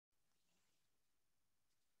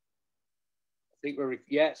think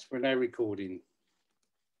yes, we're now recording.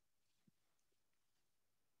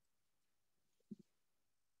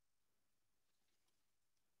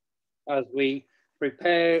 As we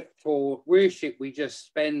prepare for worship, we just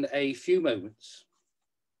spend a few moments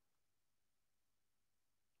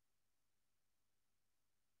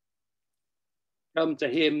come to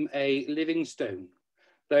him, a living stone,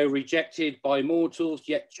 though rejected by mortals,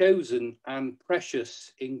 yet chosen and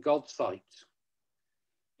precious in God's sight.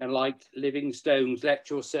 And like living stones, let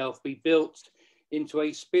yourself be built into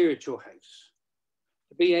a spiritual house,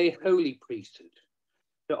 to be a holy priesthood,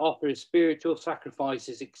 to offer spiritual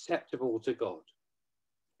sacrifices acceptable to God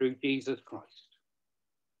through Jesus Christ.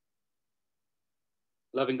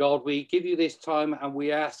 Loving God, we give you this time and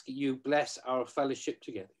we ask you bless our fellowship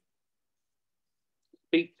together.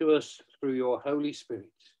 Speak to us through your Holy Spirit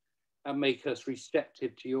and make us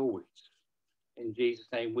receptive to your words. In Jesus'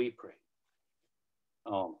 name we pray.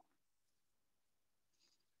 Amen.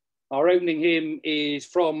 Our opening hymn is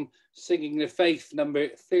from Singing the Faith, number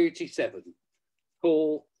 37,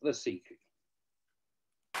 Call the Seeker.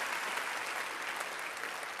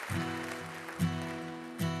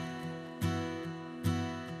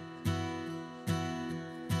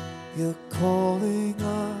 You're calling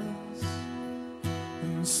us,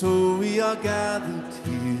 and so we are gathered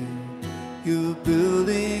here. You're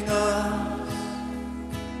building us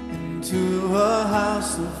into a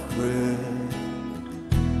house of prayer.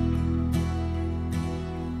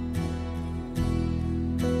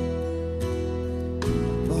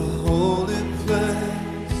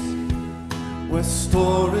 Where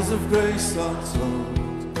stories of grace are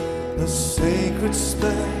told, a sacred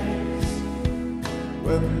space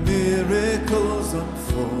where miracles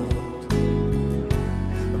unfold,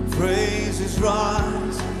 and praises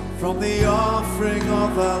rise from the offering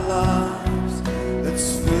of our lives.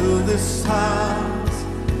 Let's fill this house,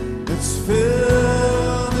 let's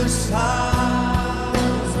fill this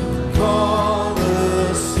house, call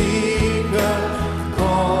the seeker,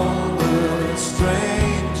 call the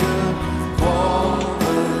stranger, call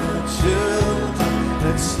the children,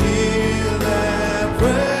 let's hear their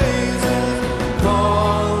praises,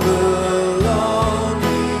 call the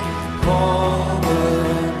lonely, call the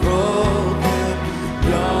broken,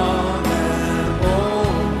 young and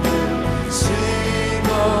old, sing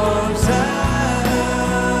hosannas.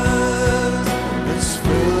 Let's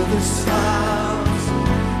fill this house,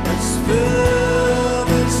 let's fill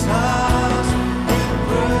this house with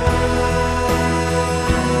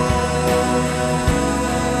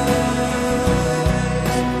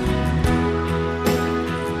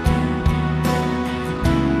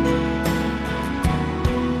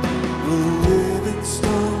we're living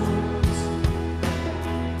stones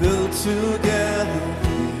built together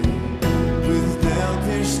here with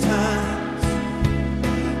nail-pierced hands.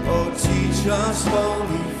 Oh, teach us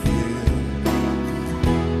holy fear.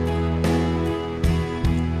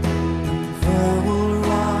 There will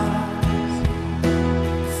rise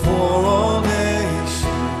for all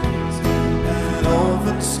nations and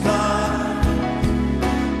open skies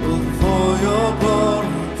will pour your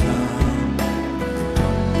glory down.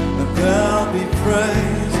 And there'll be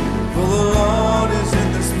praise, for the Lord is in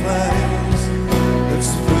this place.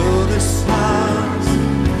 Let's fill this house,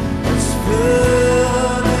 let's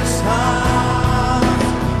fill this house.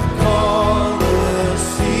 Call the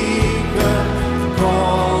seeker,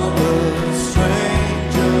 call the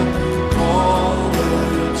stranger, call the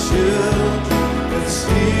children. Let's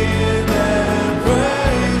hear their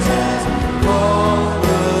praises. Call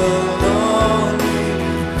the lonely,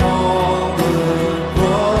 call the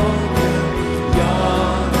broken,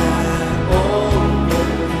 young and old.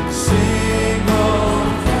 Sing on,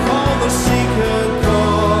 call the seeker,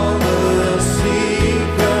 call the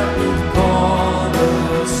seeker, call the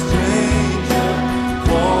stranger,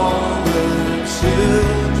 call the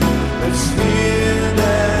children. Let's hear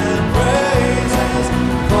their praises.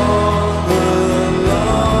 Call the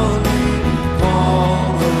lonely, call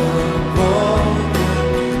the broken,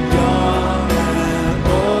 young and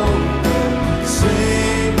old.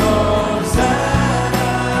 Sing hosannas.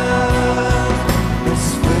 Let's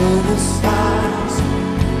fill this house.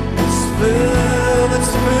 Let's fill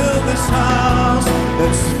this house.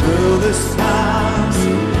 Let's fill this house.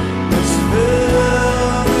 Let's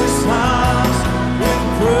fill this house with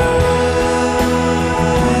praise.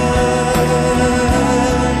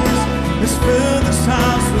 Let's fill this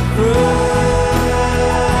house with praise.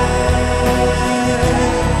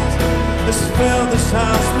 Let's fill this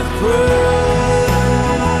house with praise.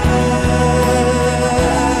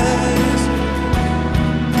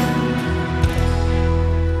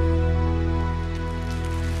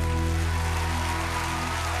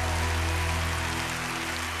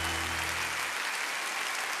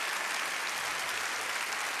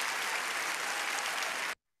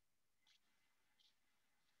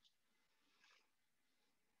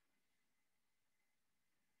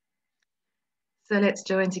 So let's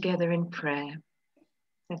join together in prayer.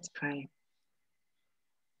 Let's pray.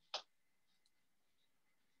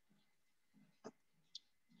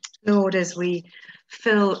 Lord, as we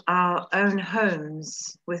fill our own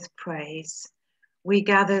homes with praise, we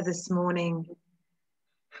gather this morning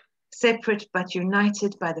separate but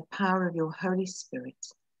united by the power of your Holy Spirit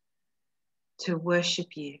to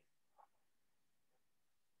worship you.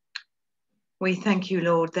 We thank you,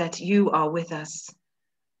 Lord, that you are with us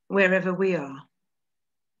wherever we are,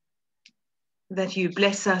 that you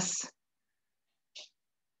bless us,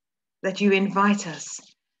 that you invite us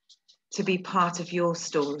to be part of your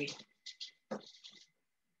story,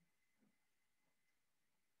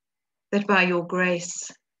 that by your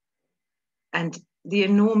grace and the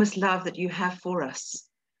enormous love that you have for us,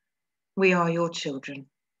 we are your children.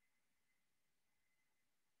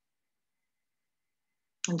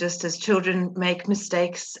 And just as children make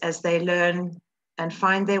mistakes as they learn and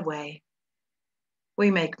find their way,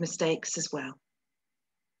 we make mistakes as well.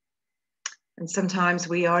 And sometimes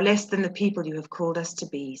we are less than the people you have called us to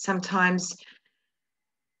be. Sometimes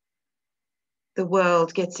the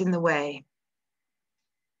world gets in the way.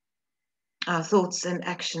 Our thoughts and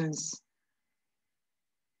actions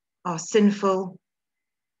are sinful,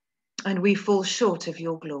 and we fall short of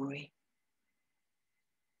your glory.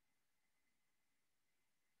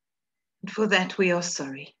 And for that we are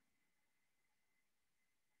sorry.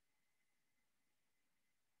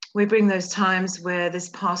 We bring those times where this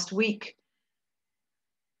past week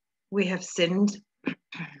we have sinned,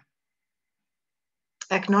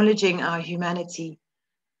 acknowledging our humanity,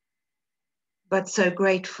 but so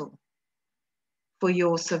grateful for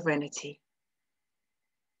your sovereignty.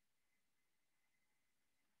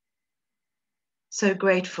 So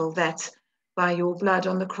grateful that by your blood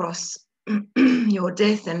on the cross, your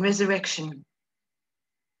death and resurrection,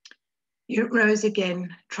 you rose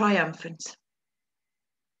again triumphant.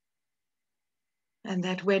 And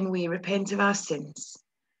that when we repent of our sins,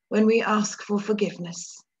 when we ask for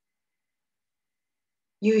forgiveness,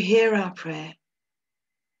 you hear our prayer,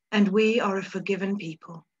 and we are a forgiven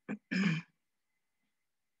people.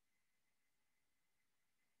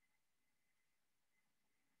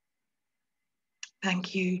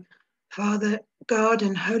 Thank you, Father, God,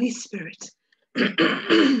 and Holy Spirit.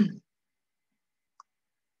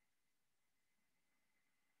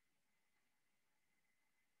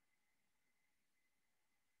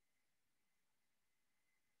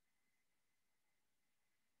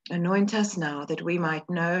 Anoint us now that we might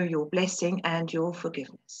know your blessing and your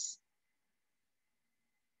forgiveness.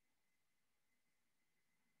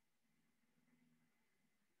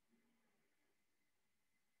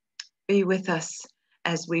 Be with us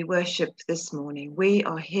as we worship this morning. We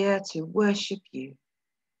are here to worship you,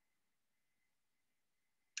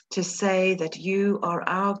 to say that you are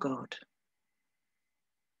our God.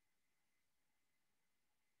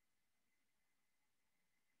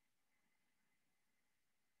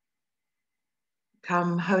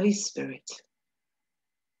 Come, Holy Spirit,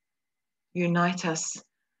 unite us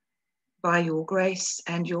by your grace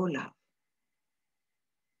and your love.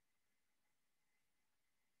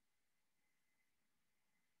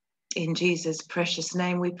 In Jesus' precious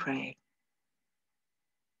name we pray.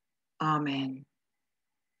 Amen.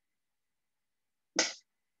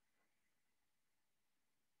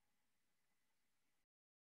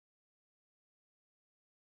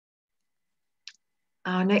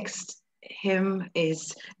 Our next hymn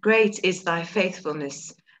is Great is Thy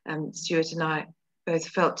Faithfulness. Stuart and I both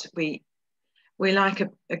felt we like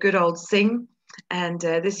a good old sing, and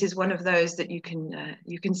this is one of those that you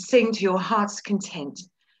can sing to your heart's content,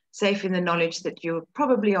 safe in the knowledge that you're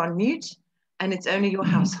probably on mute and it's only your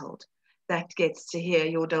household that gets to hear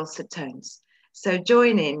your dulcet tones. So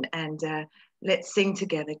join in and let's sing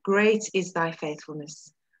together. Great is thy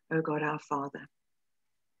faithfulness, O God our Father.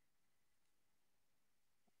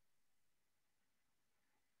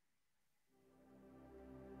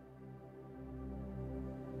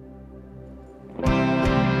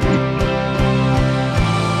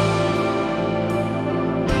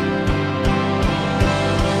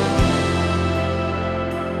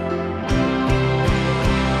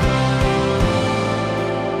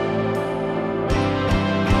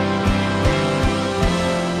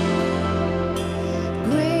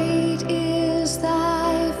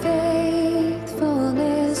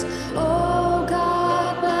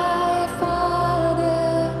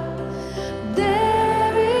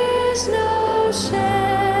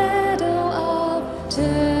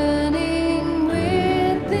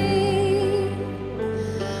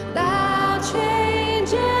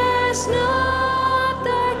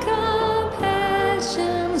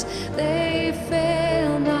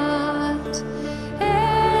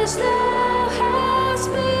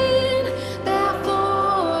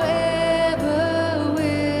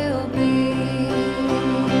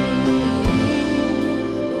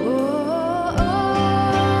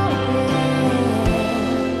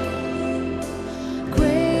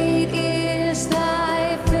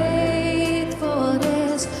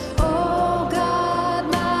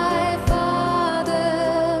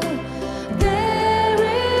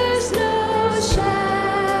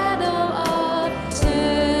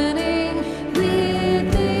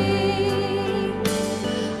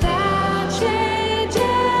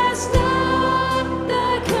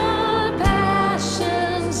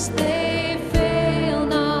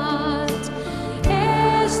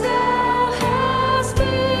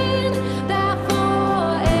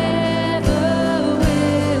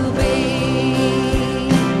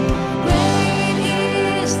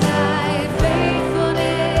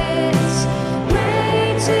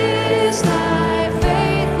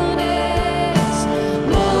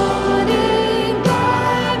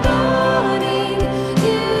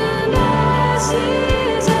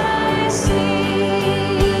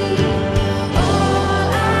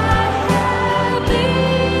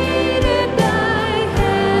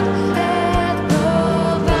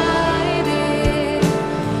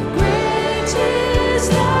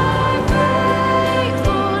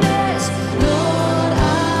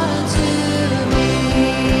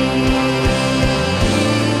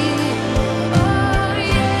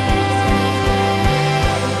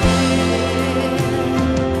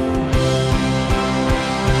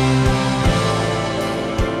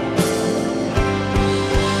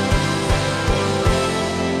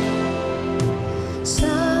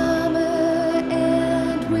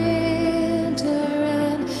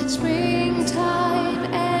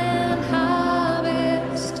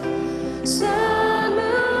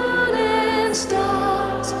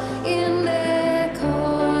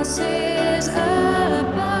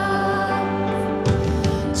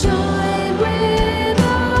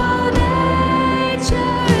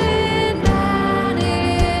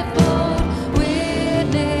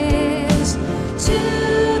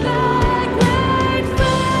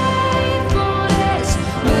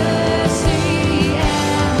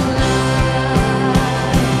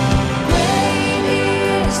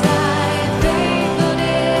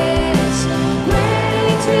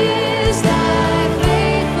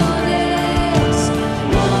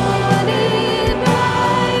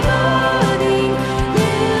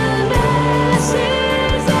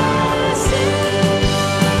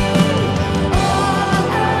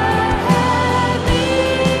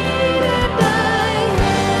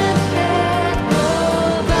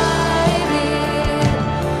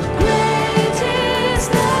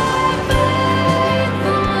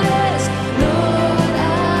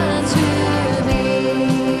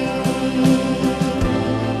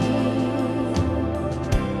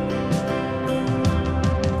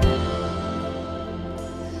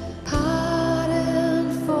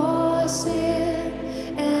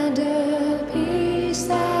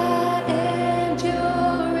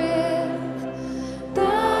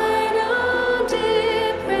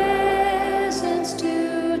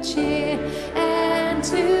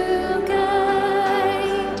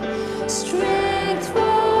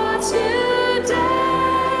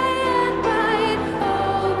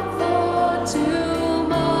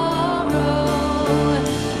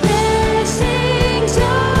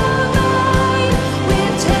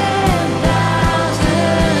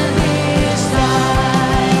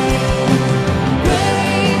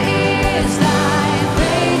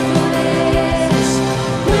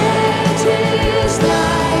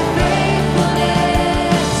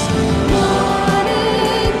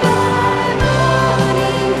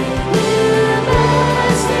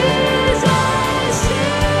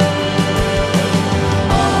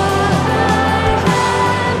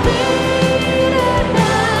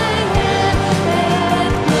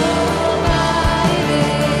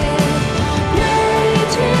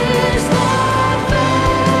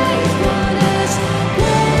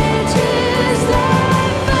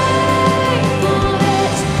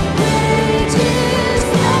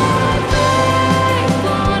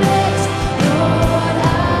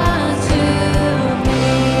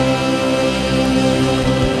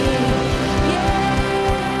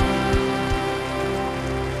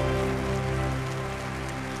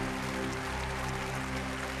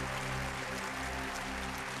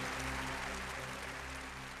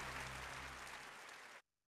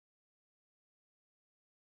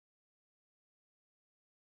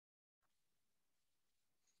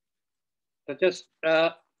 So just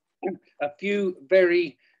a few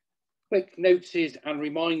very quick notices and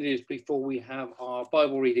reminders before we have our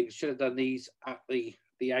Bible readings. Should have done these at the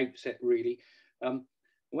outset, really.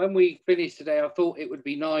 When we finished today, I thought it would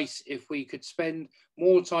be nice if we could spend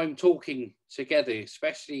more time talking together,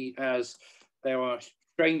 especially as there are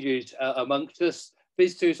strangers amongst us.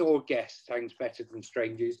 Visitors or guests sounds better than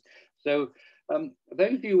strangers. So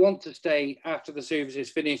those of you who want to stay after the service is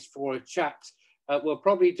finished for a chat, we'll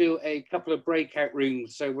probably do a couple of breakout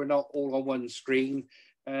rooms so we're not all on one screen,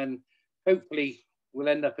 and hopefully we'll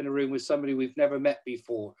end up in a room with somebody we've never met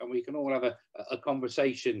before, and we can all have a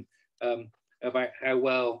conversation about how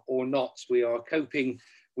well or not we are coping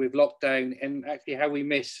with lockdown, and actually how we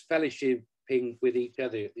miss fellowshipping with each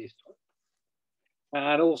other at this time.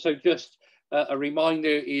 And also just a reminder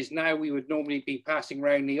is now we would normally be passing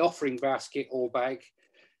around the offering basket or bag.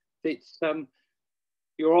 It's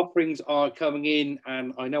your offerings are coming in,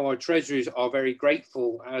 and I know our treasurers are very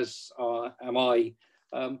grateful, as am I.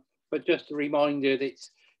 But just a reminder that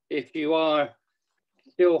if you are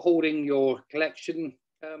still holding your collection,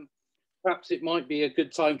 perhaps it might be a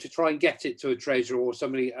good time to try and get it to a treasurer or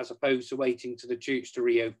somebody, as opposed to waiting to the church to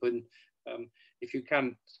reopen. If you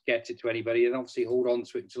can't get it to anybody, then obviously hold on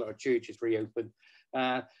to it until our church is reopened.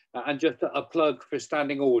 And just a plug for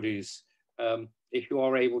standing orders. If you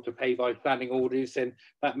are able to pay by standing orders, then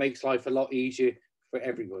that makes life a lot easier for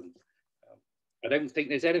everyone. I don't think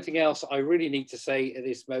there's anything else I really need to say at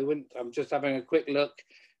this moment. I'm just having a quick look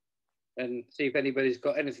and see if anybody's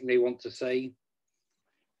got anything they want to say.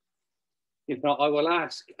 If not, I will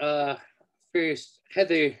ask first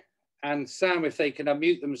Heather and Sam if they can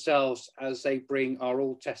unmute themselves as they bring our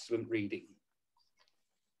Old Testament reading.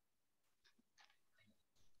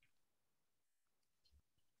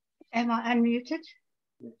 Am I unmuted?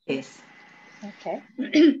 Yes. Okay.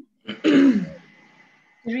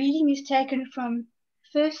 The reading is taken from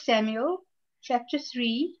 1 Samuel chapter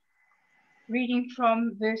 3, reading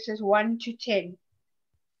from verses 1 to 10.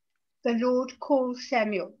 The Lord calls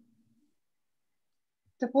Samuel.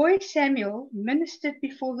 The boy Samuel ministered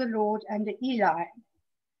before the Lord under Eli.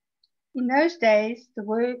 In those days the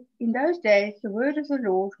word of the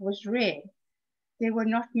Lord was rare. There were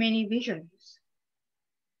not many visions.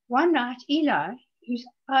 One night Eli, whose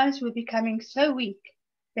eyes were becoming so weak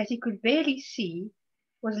that he could barely see,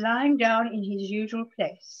 was lying down in his usual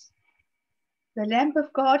place. The lamp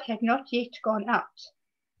of God had not yet gone out,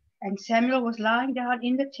 and Samuel was lying down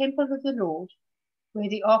in the temple of the Lord, where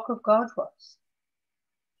the ark of God was.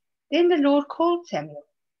 Then the Lord called Samuel.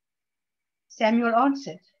 Samuel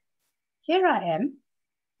answered, "Here I am."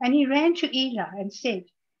 And he ran to Eli and said,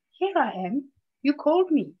 "Here I am, you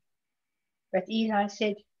called me." But Eli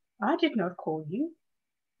said, "I did not call you.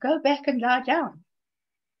 Go back and lie down."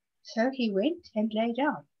 So he went and lay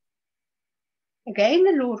down. Again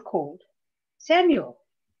the Lord called, "Samuel."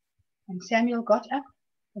 And Samuel got up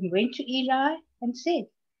and went to Eli and said,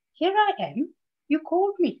 "Here I am, you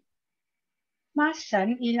called me." "My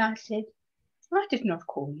son," Eli said, "I did not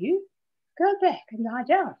call you. Go back and lie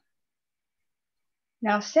down."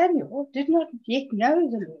 Now Samuel did not yet know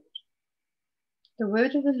the Lord. The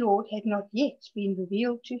word of the Lord had not yet been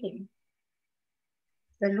revealed to him.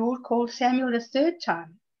 The Lord called Samuel a third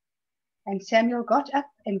time, and Samuel got up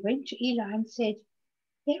and went to Eli and said,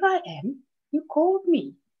 "Here I am, you called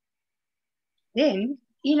me." Then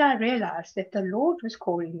Eli realized that the Lord was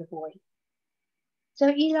calling the boy. So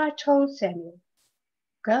Eli told Samuel,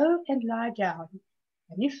 "Go and lie down,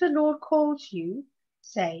 and if the Lord calls you,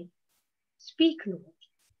 say, 'Speak, Lord,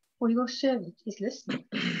 for your servant is listening.'"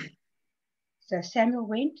 So Samuel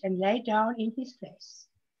went and lay down in his place.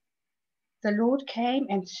 The Lord came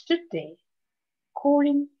and stood there,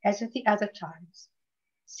 calling as at the other times,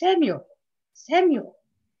 "Samuel, Samuel."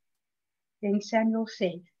 Then Samuel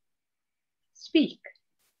said, "Speak,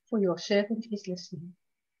 for your servant is listening."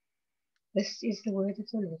 This is the word of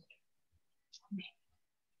the Lord. Amen.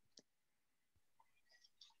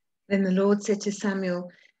 Then the Lord said to Samuel,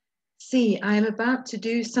 "See, I am about to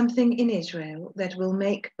do something in Israel that will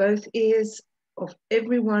make both ears of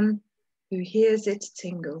everyone who hears it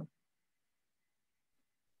tingle.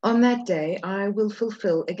 On that day I will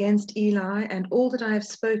fulfill against Eli and all that I have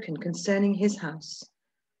spoken concerning his house,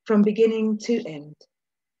 from beginning to end.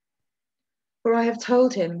 For I have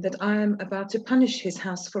told him that I am about to punish his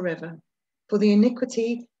house forever for the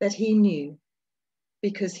iniquity that he knew,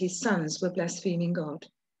 because his sons were blaspheming God,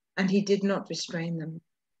 and he did not restrain them.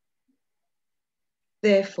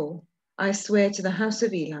 Therefore I swear to the house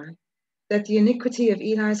of Eli that the iniquity of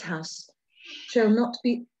Eli's house shall not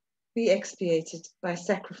be expiated by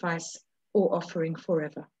sacrifice or offering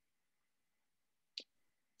forever."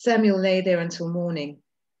 Samuel lay there until morning.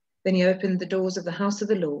 Then he opened the doors of the house of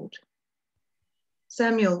the Lord.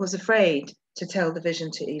 Samuel was afraid to tell the vision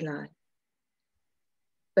to Eli.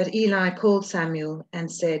 But Eli called Samuel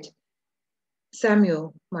and said,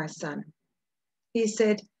 "Samuel, my son." He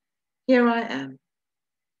said, "Here I am."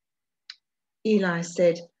 Eli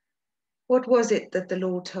said, "What was it that the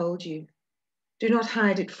Lord told you? Do not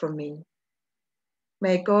hide it from me.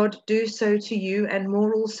 May God do so to you and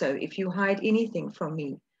more also if you hide anything from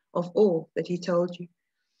me of all that he told you."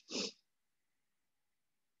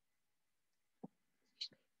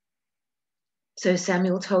 So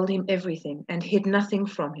Samuel told him everything and hid nothing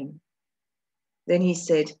from him. Then he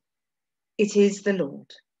said, "It is the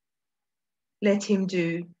Lord. Let him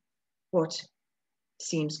do what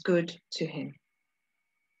seems good to him."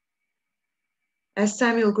 As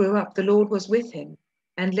Samuel grew up, the Lord was with him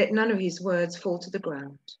and let none of his words fall to the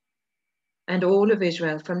ground. And all of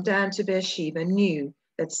Israel from Dan to Beersheba knew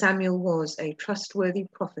that Samuel was a trustworthy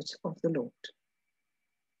prophet of the Lord.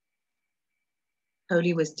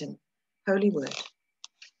 Holy wisdom, holy word.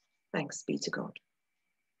 Thanks be to God.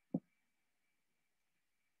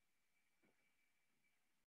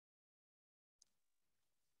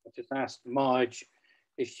 I just asked Marge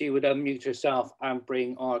if she would unmute herself and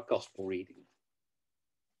bring our gospel reading.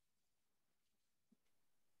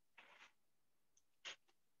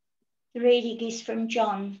 The reading is from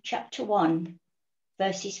John chapter 1,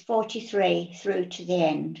 verses 43 through to the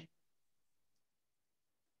end.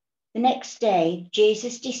 The next day,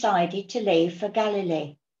 Jesus decided to leave for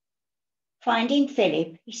Galilee. Finding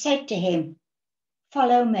Philip, he said to him,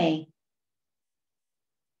 "Follow me."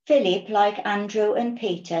 Philip, like Andrew and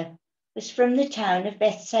Peter, was from the town of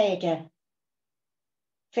Bethsaida.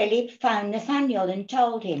 Philip found Nathanael and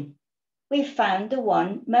told him, "We've found the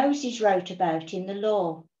one Moses wrote about in the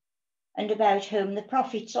law, and about whom the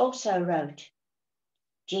prophets also wrote,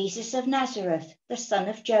 Jesus of Nazareth, the son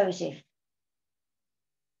of Joseph."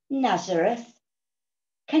 "Nazareth?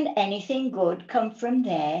 Can anything good come from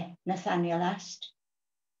there?" Nathanael asked.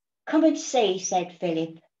 "Come and see," said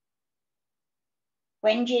Philip.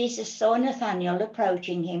 When Jesus saw Nathanael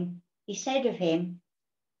approaching him, he said of him,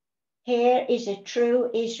 "Here is a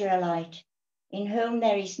true Israelite, in whom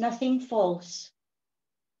there is nothing false."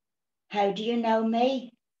 "How do you know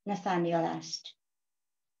me?" Nathanael asked.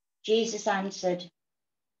 Jesus answered,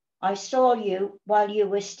 "I saw you while you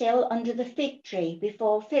were still under the fig tree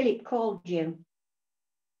before Philip called you."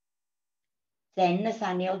 Then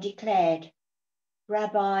Nathanael declared,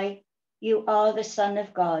 "Rabbi, you are the Son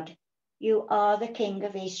of God. You are the King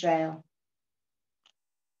of Israel."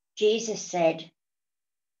 Jesus said,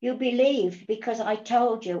 "You believed because I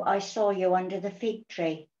told you I saw you under the fig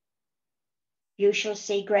tree. You shall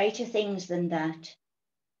see greater things than that."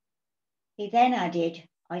 He then added,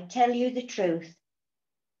 "I tell you the truth.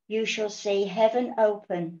 You shall see heaven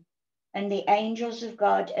open and the angels of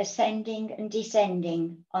God ascending and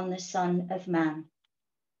descending on the Son of Man."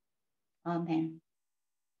 Amen.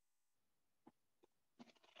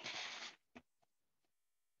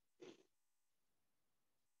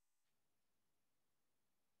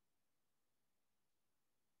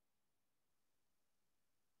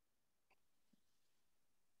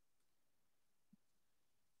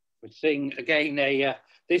 We sing again.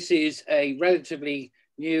 This is a relatively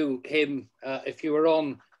new hymn. If you were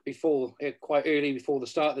on before, quite early before the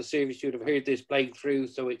start of the service, you'd have heard this played through,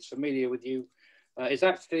 so it's familiar with you. It's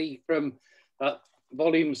actually from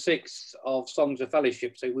volume 6 of Songs of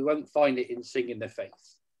Fellowship, so we won't find it in Singing the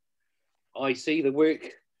Faith. I see the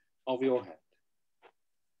work of your hand.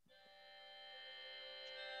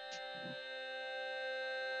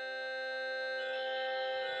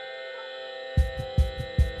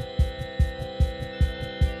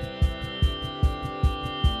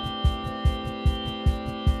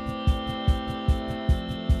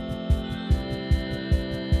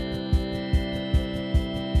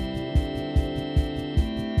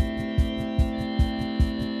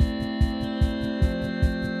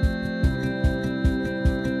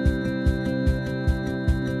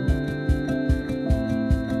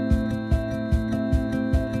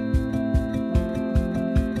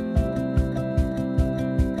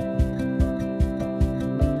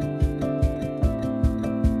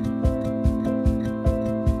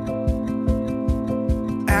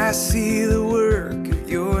 I see the work of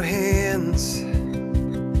your hands,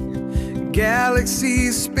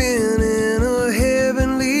 galaxies spinning a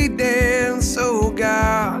heavenly dance. Oh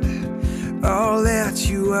God, all that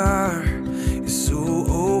you are is so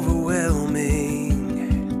overwhelming.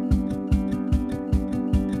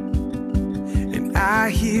 And I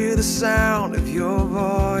hear the sound of your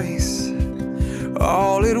voice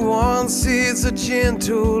All at once it's a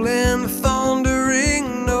gentle and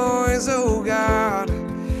thundering noise. Oh God,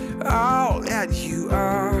 all that you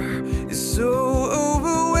are is so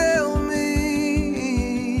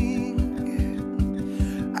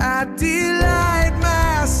overwhelming. I delight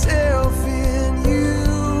myself in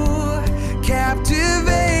you,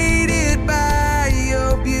 captivated by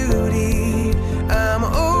your beauty. I'm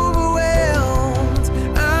overwhelmed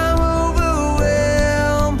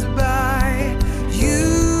by you.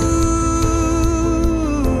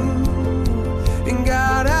 And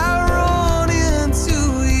God, I run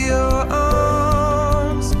into your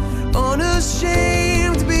arms,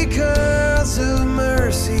 unashamed because of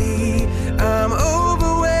mercy. I'm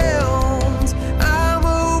overwhelmed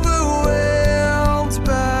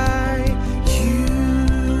by you.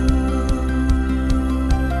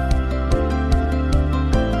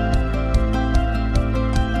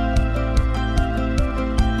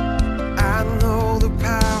 I know the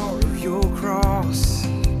power of your cross,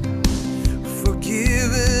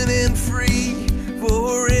 forgiven and free.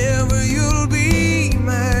 Forever you'll be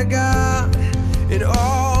my God, and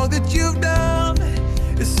all that you've done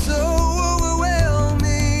is so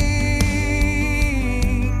overwhelming.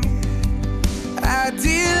 I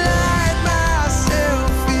delight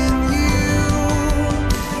myself in you,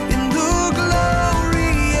 in the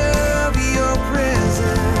glory of your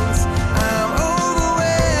presence. I'm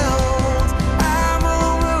overwhelmed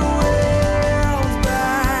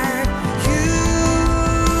by you.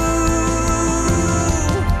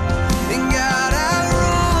 And God, I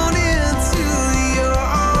run into your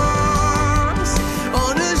arms,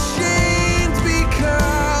 unashamed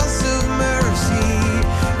because of mercy.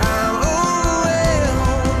 I'm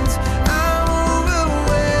overwhelmed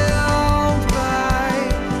by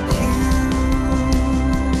you.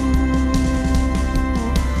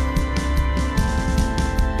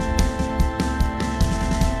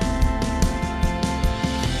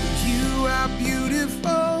 You are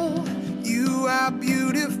beautiful, you are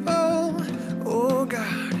beautiful, oh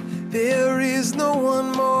God, there is no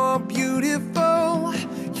one more beautiful.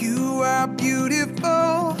 You are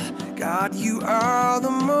beautiful, God, you are the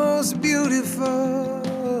most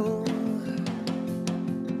beautiful.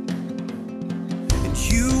 And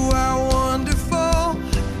you are wonderful,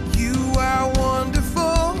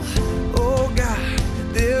 oh God,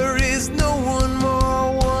 there is no one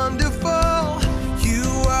more wonderful. You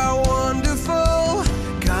are wonderful,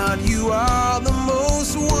 God, you are the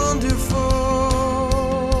most wonderful.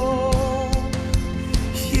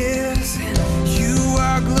 Yes, you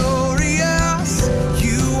are glorious,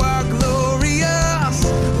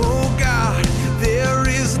 oh God, there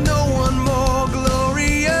is no one more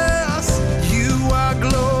glorious. You are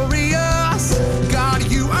glorious, God,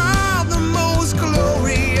 you are the most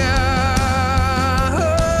glorious.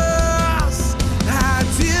 I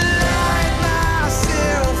delight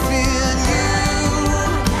myself in you,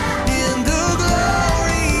 in the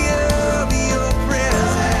glory of your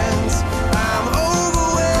presence. I'm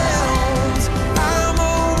overwhelmed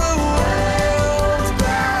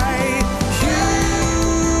by you.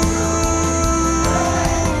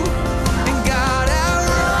 And God, I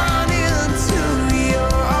run into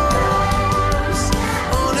your arms,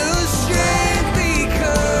 unashamed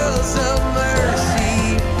because of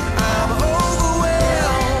mercy. I'm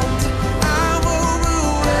overwhelmed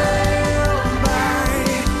by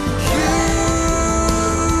you.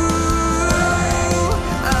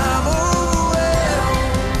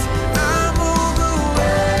 I'm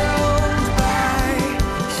overwhelmed by you.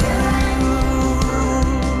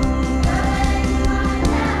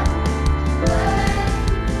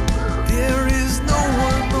 There is no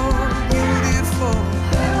one more beautiful.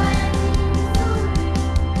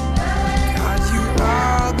 God, you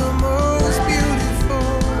are the most beautiful.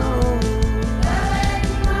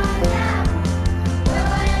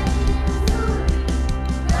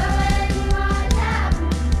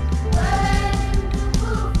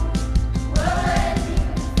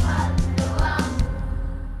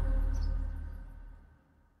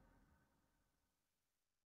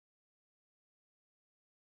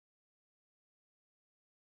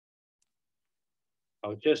 I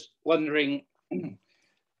was just wondering,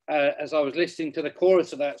 as I was listening to the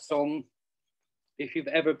chorus of that song, if you've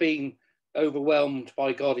ever been overwhelmed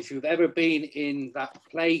by God, if you've ever been in that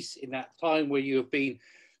place, in that time where you have been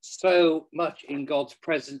so much in God's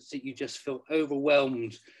presence that you just feel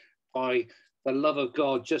overwhelmed by the love of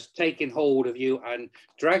God just taking hold of you and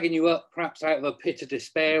dragging you up perhaps out of a pit of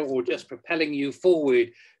despair or just propelling you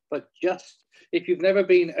forward. But just if you've never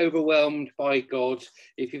been overwhelmed by God,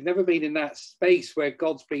 if you've never been in that space where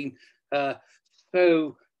God's been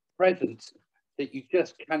so present that you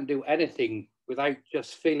just can't do anything without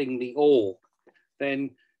just feeling the awe, then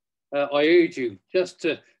I urge you just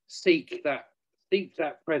to seek that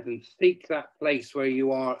presence, seek that place where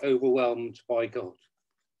you are overwhelmed by God.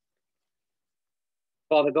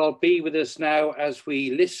 Father God, be with us now as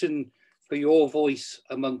we listen for your voice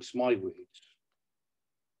amongst my words.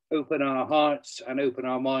 Open our hearts and open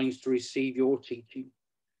our minds to receive your teaching.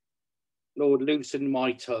 Lord, loosen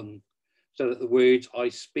my tongue so that the words I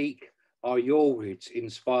speak are your words,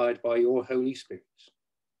 inspired by your Holy Spirit.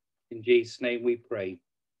 In Jesus' name we pray.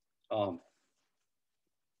 Amen.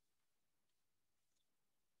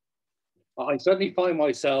 I suddenly find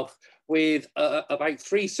myself with about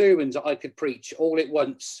 3 sermons that I could preach all at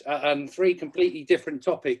once, and 3 completely different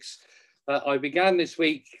topics. I began this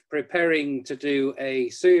week preparing to do a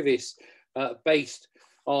service based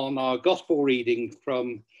on our gospel reading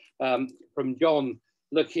from John,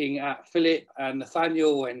 looking at Philip and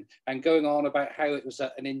Nathaniel and going on about how it was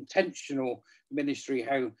an intentional ministry,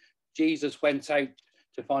 how Jesus went out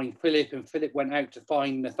to find Philip and Philip went out to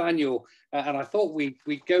find Nathaniel. And I thought we'd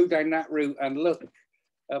go down that route and look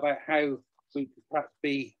about how we could perhaps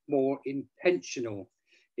be more intentional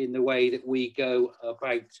in the way that we go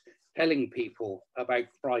about telling people about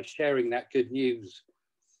Christ, sharing that good news.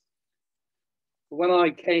 When I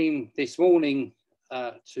came this morning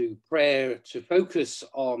to prayer to focus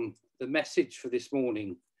on the message for this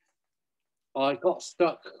morning, I got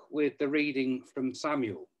stuck with the reading from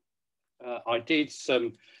Samuel. I did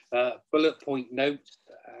some bullet point notes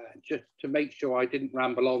just to make sure I didn't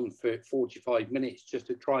ramble on for 45 minutes, just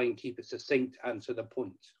to try and keep it succinct and to the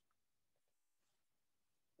point.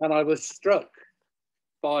 And I was struck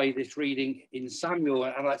by this reading in Samuel,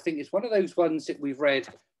 and I think it's one of those ones that we've read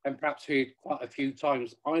and perhaps heard quite a few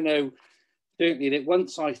times. I know certainly that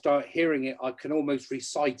once I start hearing it, I can almost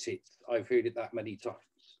recite it. I've heard it that many times.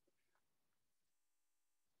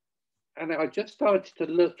 And I just started to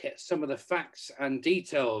look at some of the facts and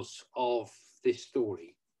details of this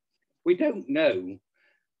story. We don't know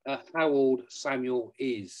how old Samuel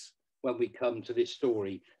is when we come to this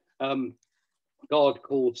story. God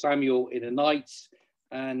called Samuel in the night,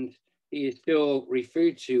 and he is still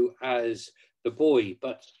referred to as the boy,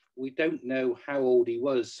 but we don't know how old he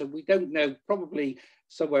was. So we don't know, probably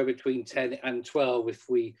somewhere between 10 and 12 if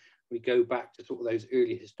we go back to sort of those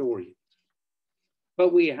early historians.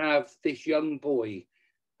 But we have this young boy,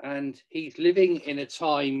 and he's living in a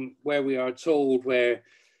time where we are told where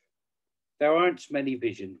there aren't many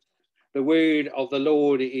visions. The word of the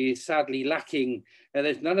Lord is sadly lacking, and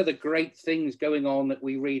there's none of the great things going on that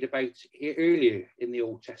we read about earlier in the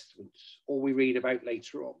Old Testament, or we read about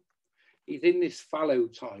later on. He's in this fallow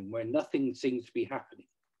time where nothing seems to be happening.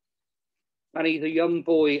 And he's a young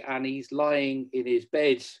boy, and he's lying in his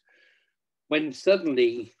bed when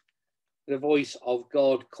suddenly the voice of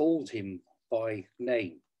God called him by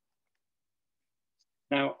name.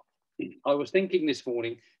 Now, I was thinking this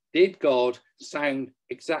morning, did God sound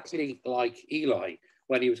exactly like Eli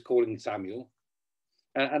when he was calling Samuel?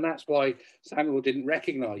 And that's why Samuel didn't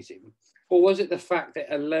recognize him. Or was it the fact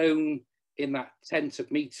that alone in that tent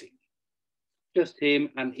of meeting, just him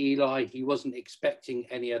and Eli, he wasn't expecting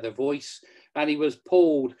any other voice, and he was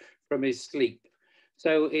pulled from his sleep.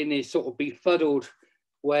 So in his sort of befuddled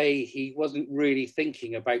way, he wasn't really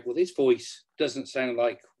thinking about, well, this voice doesn't sound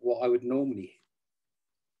like what I would normally hear.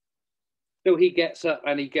 So he gets up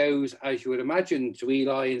and he goes, as you would imagine, to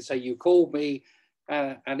Eli and say, you called me.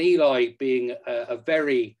 And Eli, being a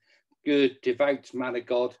very good, devout man of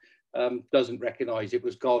God, doesn't recognize it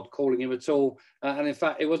was God calling him at all. And in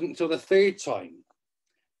fact, it wasn't until the 3rd time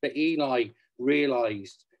that Eli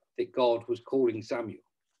realized that God was calling Samuel.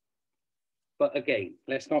 But again,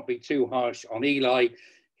 let's not be too harsh on Eli.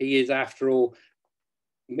 He is, after all,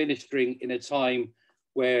 ministering in a time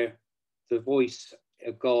where the voice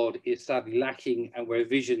of God is sadly lacking and where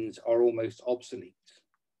visions are almost obsolete.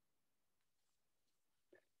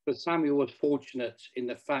 But Samuel was fortunate in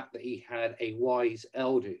the fact that he had a wise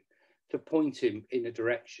elder to point him in a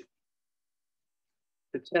direction,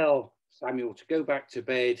 to tell Samuel to go back to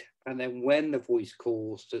bed, and then when the voice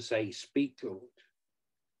calls, to say, speak, Lord,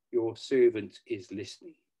 your servant is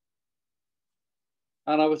listening.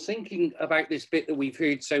 And I was thinking about this bit that we've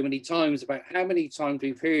heard so many times, about how many times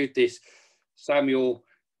we've heard this: Samuel,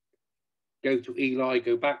 go to Eli,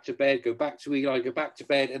 go back to bed, go back to Eli, go back to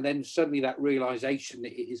bed. And then suddenly that realization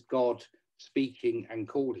that it is God speaking and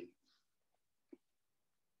calling.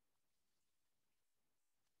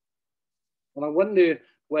 And I wonder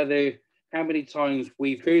how many times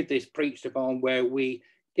we've heard this preached upon where we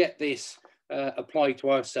get this applied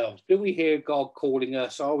to ourselves. Do we hear God calling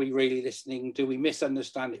us? Are we really listening? Do we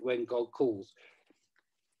misunderstand it when God calls?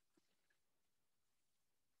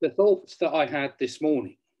 The thoughts that I had this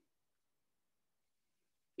morning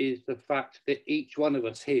is the fact that each one of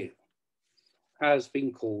us here has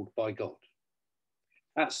been called by God.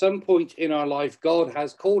 At some point in our life, God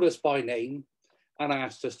has called us by name and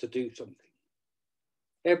asked us to do something.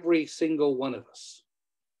 Every single one of us.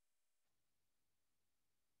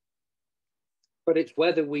 But it's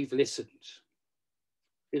whether we've listened.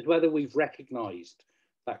 It's whether we've recognized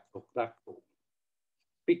that call.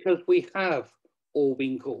 Because we have all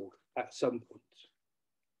been called at some point.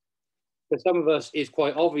 For some of us, it's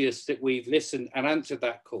quite obvious that we've listened and answered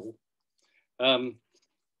that call.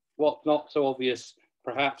 What's not so obvious,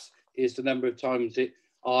 perhaps, is the number of times that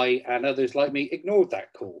I and others like me ignored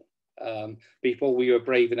that call before we were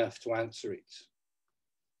brave enough to answer it.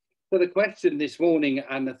 So the question this morning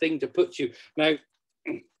and the thing to put you, now,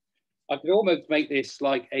 I could almost make this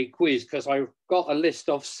like a quiz because I've got a list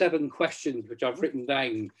of 7 questions which I've written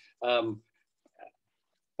down,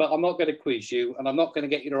 but I'm not going to quiz you and I'm not going to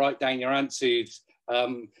get you to write down your answers,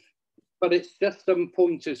 but it's just some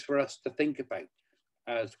pointers for us to think about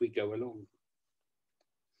as we go along.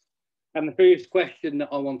 And the first question that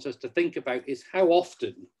I want us to think about is how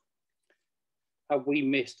often have we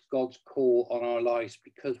missed God's call on our lives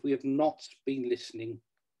because we have not been listening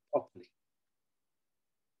properly?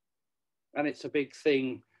 And it's a big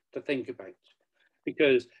thing to think about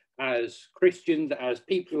because as Christians, as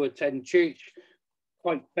people who attend church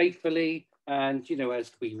quite faithfully, and, you know,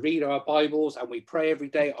 as we read our Bibles and we pray every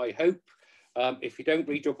day, I hope, if you don't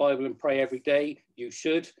read your Bible and pray every day, you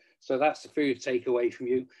should. So that's the first takeaway from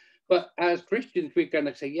you. But as Christians, we're going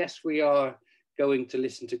to say, yes, we are going to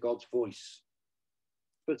listen to God's voice.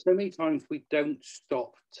 But so many times we don't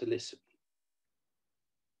stop to listen.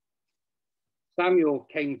 Samuel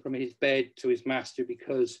came from his bed to his master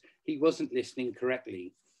because he wasn't listening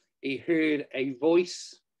correctly. He heard a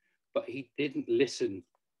voice, but he didn't listen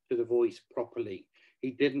to the voice properly.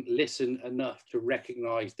 He didn't listen enough to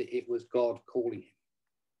recognize that it was God calling him.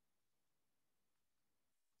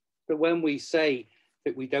 So when we say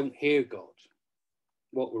that we don't hear God,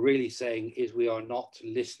 what we're really saying is we are not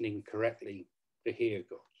listening correctly to hear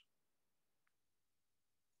God.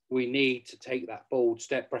 We need to take that bold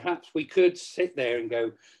step. Perhaps we could sit there and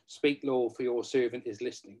go, speak, Lord, for your servant is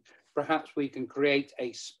listening. Perhaps we can create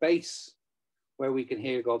a space where we can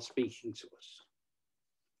hear God speaking to us.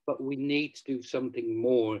 But we need to do something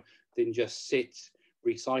more than just sit,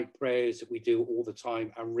 recite prayers that we do all the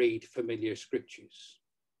time and read familiar scriptures.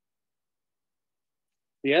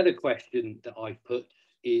 The other question that I put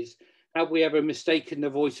is, have we ever mistaken the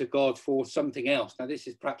voice of God for something else? Now, this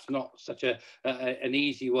is perhaps not such an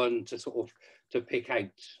easy one to sort of to pick out.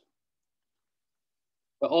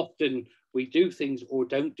 But often we do things or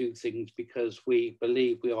don't do things because we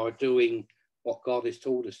believe we are doing what God has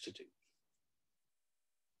told us to do.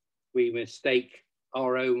 We mistake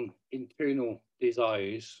our own internal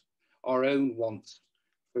desires, our own wants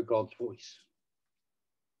for God's voice.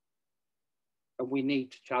 And we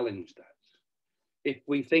need to challenge that. If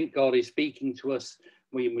we think God is speaking to us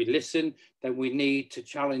when we listen, then we need to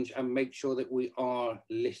challenge and make sure that we are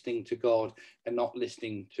listening to God and not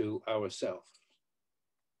listening to ourselves.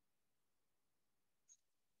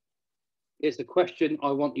 It's a question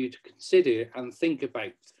I want you to consider and think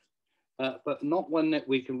about, but not one that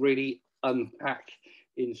we can really unpack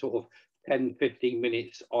in sort of 10, 15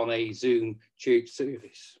 minutes on a Zoom church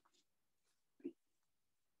service.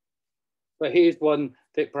 But here's one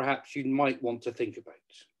that perhaps you might want to think about.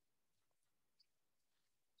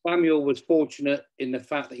 Samuel was fortunate in the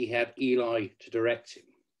fact that he had Eli to direct him.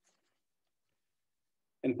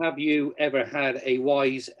 And have you ever had a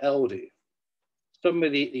wise elder,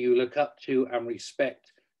 somebody that you look up to and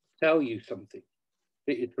respect, tell you something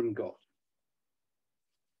that is from God?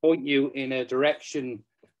 Point you in a direction,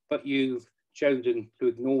 but you've chosen to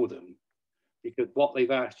ignore them because what they've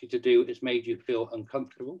asked you to do has made you feel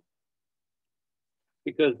uncomfortable.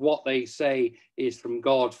 Because what they say is from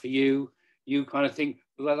God for you, you kind of think,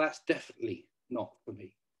 well, that's definitely not for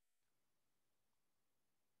me.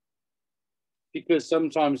 Because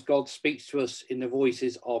sometimes God speaks to us in the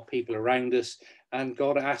voices of people around us, and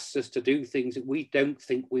God asks us to do things that we don't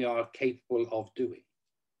think we are capable of doing.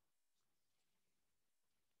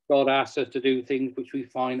 God asks us to do things which we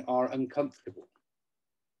find are uncomfortable.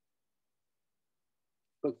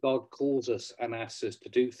 But God calls us and asks us to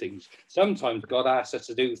do things. Sometimes God asks us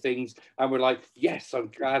to do things and we're like, yes,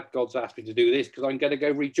 I'm glad God's asked me to do this because I'm going to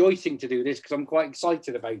go rejoicing to do this because I'm quite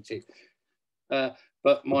excited about it.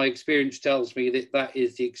 But my experience tells me that that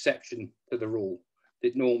is the exception to the rule,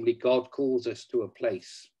 that normally God calls us to a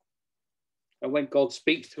place. And when God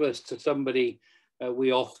speaks to us, to somebody,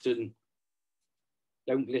 we often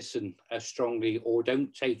don't listen as strongly, or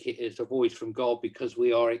don't take it as a voice from God, because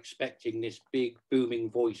we are expecting this big booming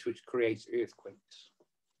voice which creates earthquakes.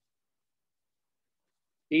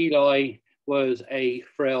 Eli was a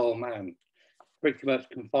frail man, pretty much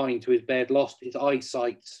confined to his bed, lost his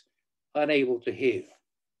eyesight, unable to hear.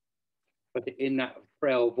 But in that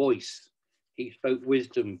frail voice, he spoke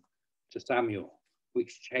wisdom to Samuel,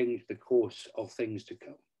 which changed the course of things to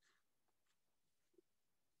come.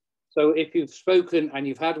 So if you've spoken and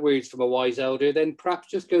you've had words from a wise elder, then perhaps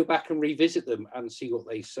just go back and revisit them and see what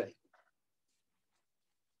they say.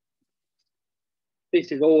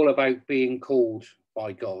 This is all about being called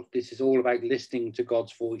by God. This is all about listening to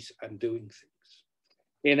God's voice and doing things.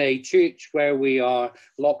 In a church where we are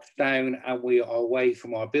locked down and we are away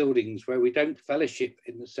from our buildings, where we don't fellowship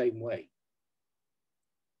in the same way,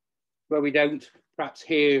 where we don't perhaps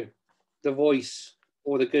hear the voice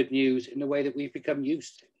or the good news in the way that we've become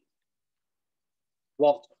used to.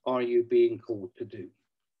 What are you being called to do?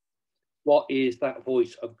 What is that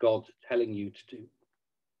voice of God telling you to do?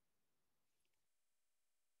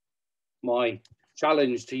 My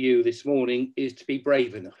challenge to you this morning is to be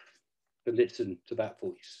brave enough to listen to that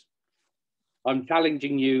voice. I'm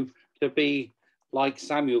challenging you to be like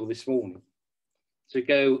Samuel this morning, to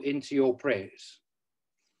go into your prayers,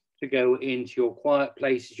 to go into your quiet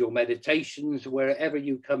places, your meditations, wherever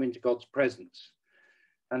you come into God's presence,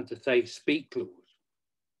 and to say, "Speak, Lord,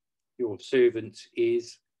 your servant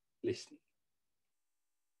is listening."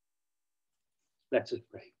 Let us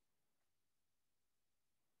pray.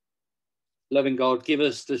 Loving God, give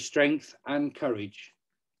us the strength and courage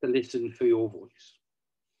to listen for your voice.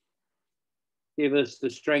 Give us the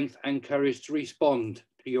strength and courage to respond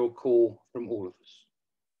to your call from all of us.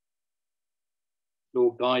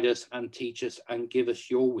 Lord, guide us and teach us and give us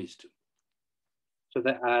your wisdom, so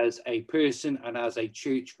that as a person and as a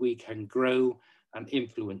church we can grow and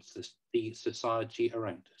influence the society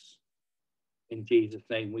around us. In Jesus'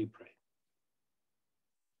 name we pray.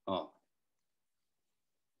 Amen.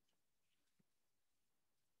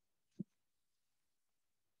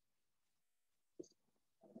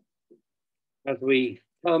 As we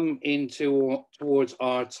come towards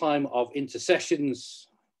our time of intercessions,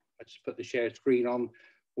 I just put the share screen on,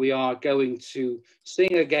 we are going to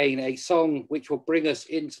sing again a song which will bring us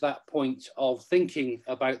into that point of thinking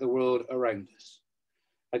about the world around us.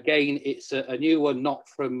 Again, it's a new one, not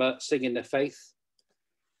from Singing the Faith.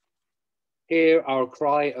 Hear our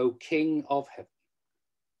cry, O King of Heaven.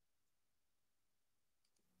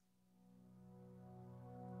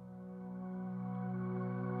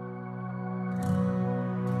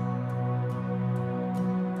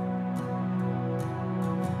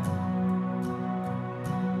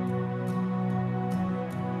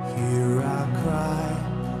 Hear our cry,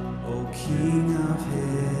 O King of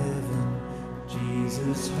Heaven,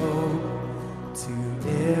 Jesus, hope to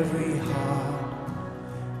every heart.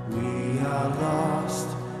 We are lost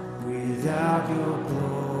without your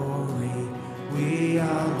glory. We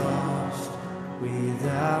are lost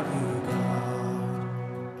without you, God.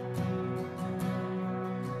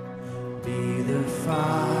 Be the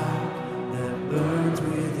fire that burns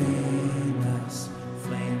within us,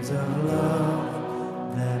 flames of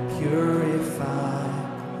love that purify.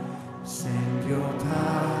 Send your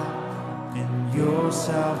power and your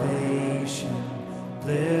salvation.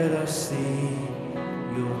 Let us see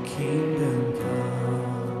your kingdom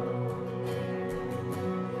come.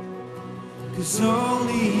 'Cause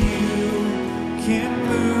only you can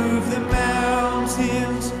move the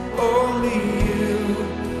mountains. Only you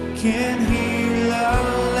can heal our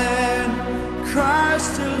land.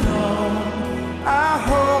 Christ alone, our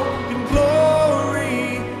hope and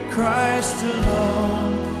glory. Christ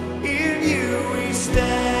alone, in you we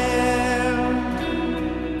stand.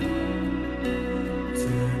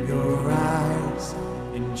 Turn your eyes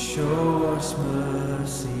and show us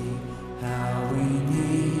mercy, how we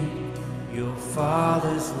need your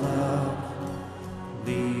Father's love.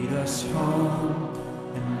 Lead us home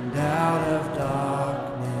and out of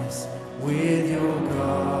darkness with your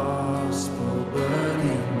gospel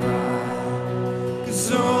burning bright.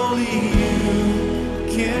 'Cause only you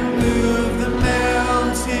can move the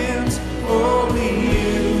mountains. Only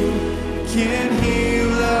you can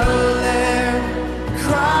heal our land.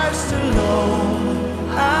 Christ alone,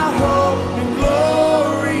 our hope and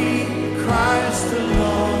glory. Christ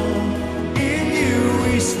alone, in you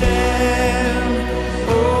we stand.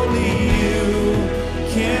 Only you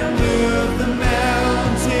can move the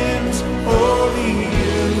mountains. Only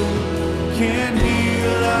you can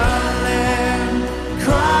heal our land.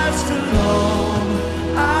 Christ alone,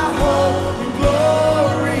 our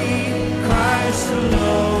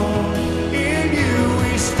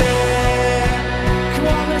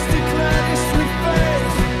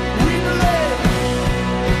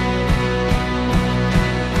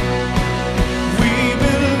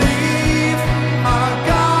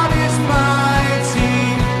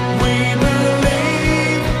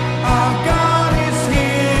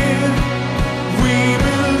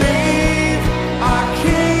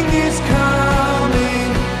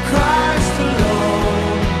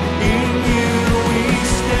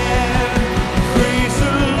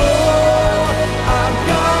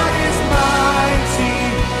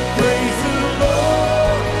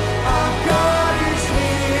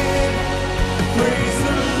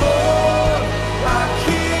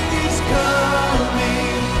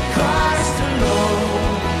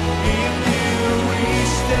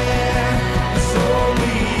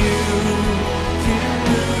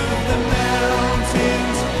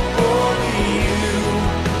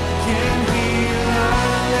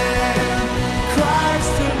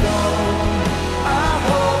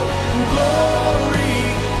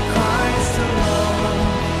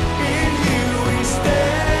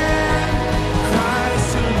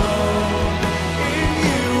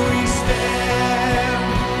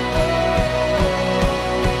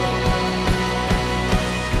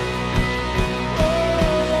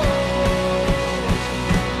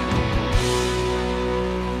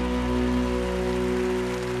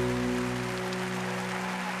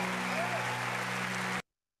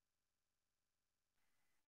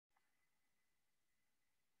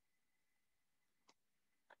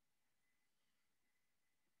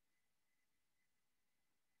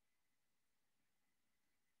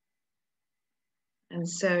And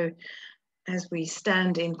so, as we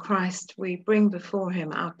stand in Christ, we bring before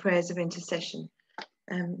him our prayers of intercession.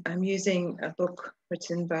 I'm using a book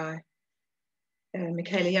written by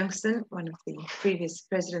Michaela Youngston, one of the previous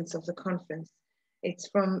presidents of the conference. It's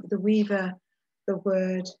from The Weaver, the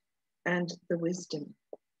Word, and the Wisdom.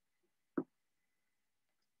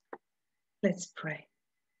 Let's pray.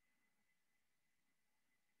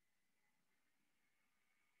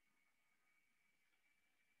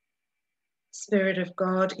 Spirit of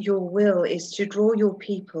God, your will is to draw your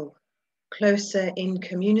people closer in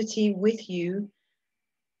community with you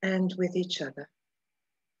and with each other.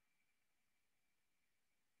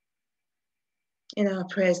 In our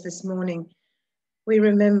prayers this morning, we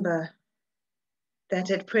remember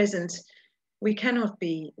that at present we cannot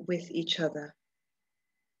be with each other,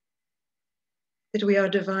 that we are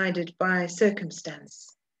divided by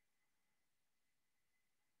circumstance.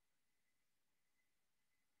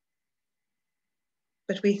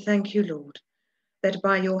 But we thank you, Lord, that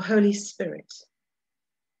by your Holy Spirit,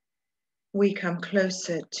 we come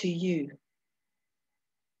closer to you.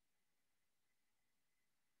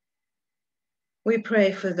 We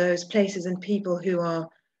pray for those places and people who are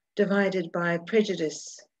divided by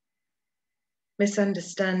prejudice,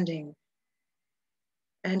 misunderstanding,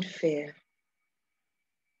 and fear.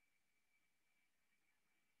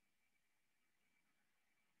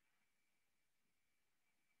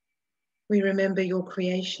 We remember your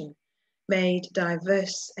creation, made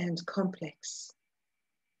diverse and complex,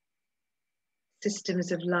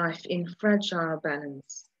 systems of life in fragile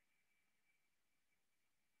balance.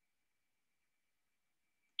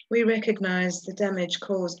 We recognize the damage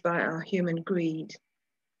caused by our human greed,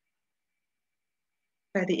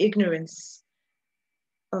 by the ignorance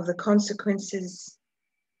of the consequences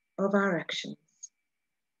of our actions,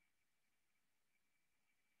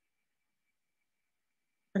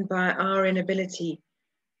 and by our inability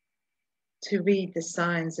to read the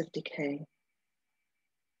signs of decay.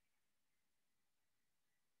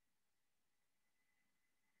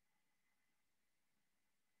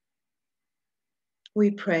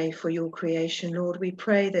 We pray for your creation, Lord. We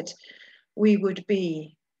pray that we would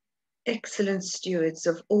be excellent stewards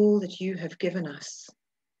of all that you have given us.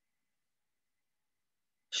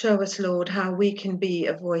 Show us, Lord, how we can be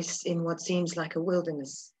a voice in what seems like a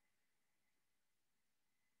wilderness.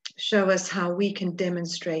 Show us how we can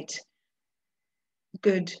demonstrate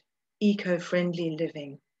good, eco-friendly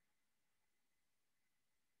living.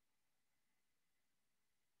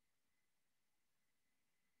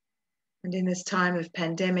 And in this time of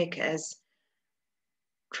pandemic, as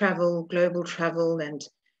travel, global travel and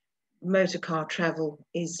motorcar travel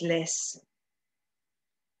is less,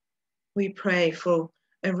 we pray for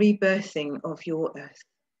a rebirthing of your earth.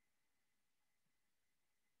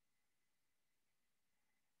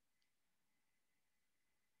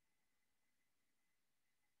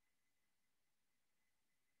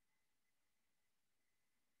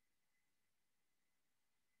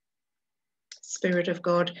 Spirit of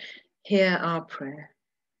God, hear our prayer.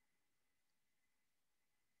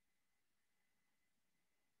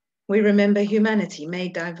 We remember humanity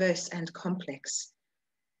made diverse and complex,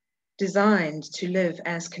 designed to live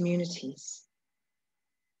as communities.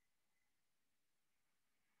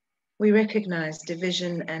 We recognize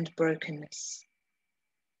division and brokenness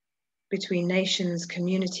between nations,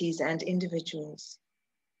 communities, and individuals.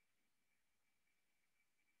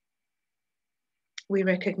 We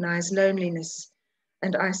recognize loneliness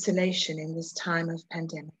and isolation in this time of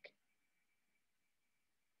pandemic.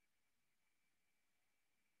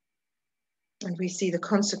 And we see the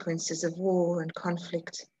consequences of war and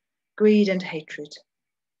conflict, greed and hatred.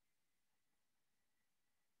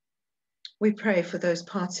 We pray for those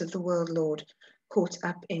parts of the world, Lord, caught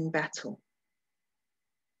up in battle.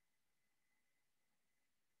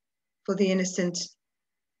 For the innocent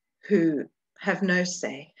who have no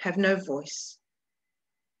say, have no voice,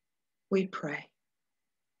 we pray.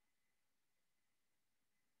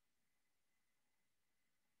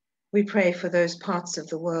 We pray for those parts of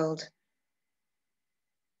the world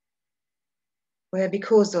where,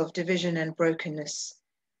 because of division and brokenness,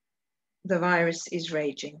 the virus is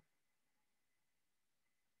raging.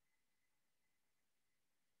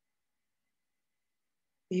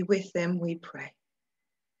 Be with them, we pray.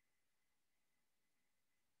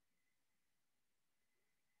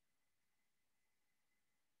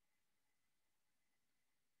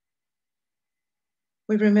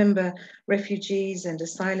 We remember refugees and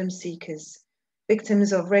asylum seekers,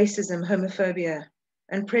 victims of racism, homophobia,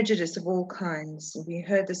 and prejudice of all kinds. We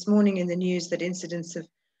heard this morning in the news that incidents of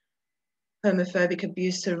homophobic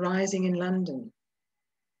abuse are rising in London.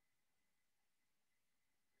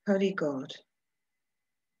 Holy God,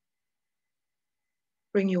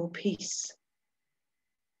 Bring your peace.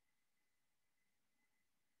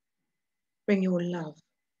 Bring your love.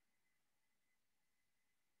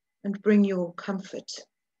 And bring your comfort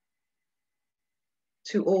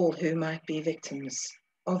to all who might be victims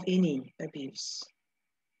of any abuse.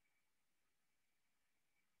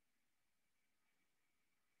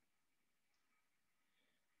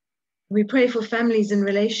 We pray for families and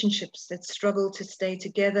relationships that struggle to stay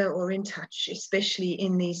together or in touch, especially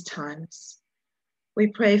in these times. We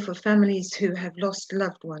pray for families who have lost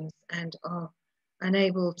loved ones and are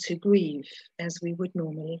unable to grieve as we would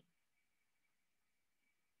normally.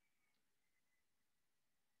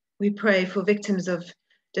 We pray for victims of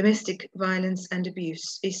domestic violence and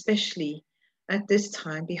abuse, especially at this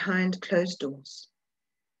time behind closed doors.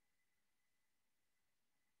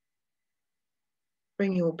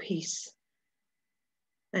 Bring your peace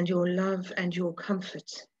and your love and your comfort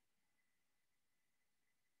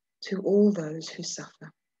to all those who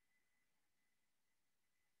suffer.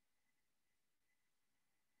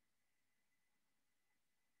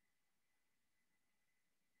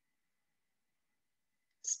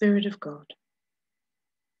 Spirit of God,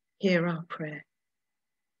 hear our prayer.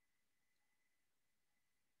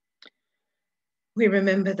 We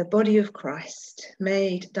remember the body of Christ,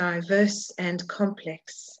 made diverse and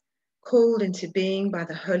complex, called into being by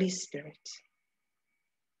the Holy Spirit.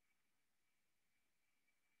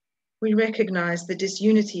 We recognize the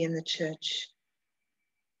disunity in the church,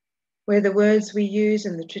 where the words we use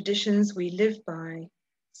and the traditions we live by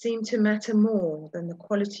seem to matter more than the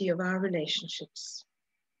quality of our relationships.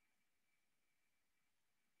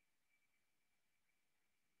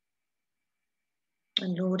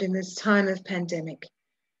 And Lord, in this time of pandemic,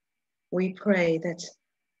 we pray that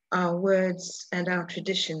our words and our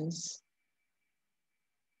traditions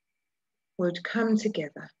would come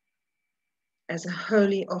together as a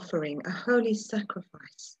holy offering, a holy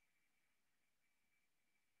sacrifice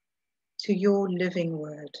to your living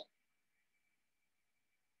word.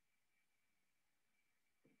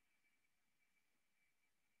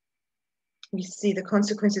 We see the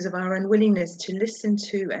consequences of our unwillingness to listen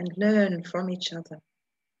to and learn from each other.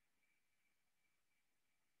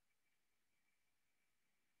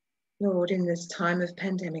 Lord, in this time of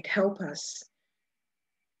pandemic, help us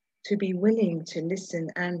to be willing to listen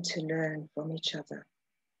and to learn from each other.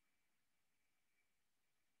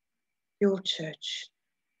 Your church,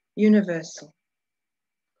 universal,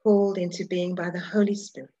 called into being by the Holy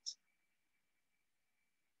Spirit.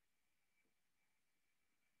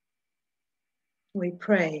 We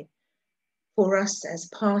pray for us as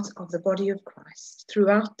part of the body of Christ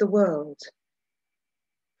throughout the world,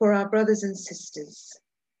 for our brothers and sisters,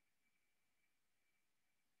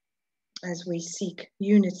 as we seek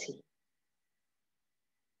unity,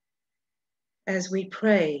 as we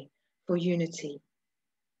pray for unity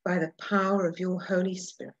by the power of your Holy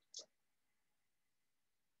Spirit.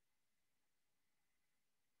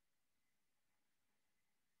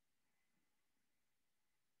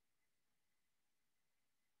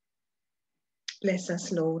 Bless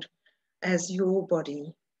us, Lord, as your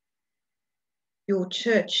body, your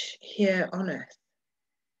church here on earth.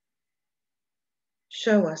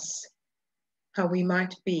 Show us how we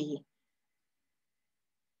might be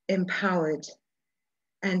empowered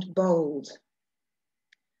and bold,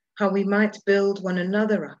 how we might build one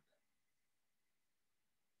another up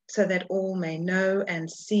so that all may know and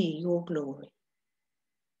see your glory.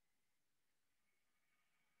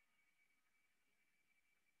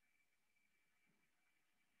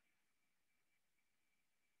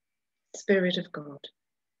 Spirit of God,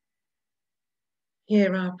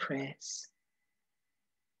 hear our prayers.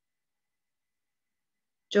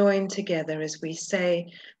 Join together as we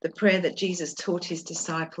say the prayer that Jesus taught his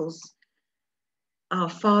disciples. Our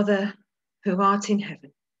Father, who art in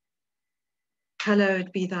heaven,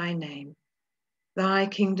 hallowed be thy name. Thy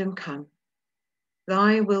kingdom come,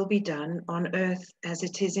 thy will be done on earth as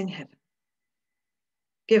it is in heaven.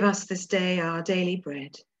 Give us this day our daily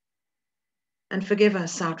bread, and forgive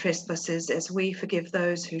us our trespasses as we forgive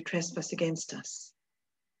those who trespass against us.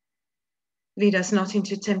 Lead us not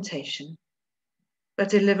into temptation, but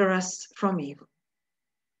deliver us from evil.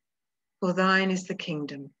 For thine is the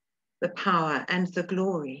kingdom, the power, and the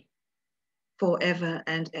glory, forever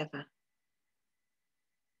and ever.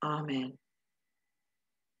 Amen.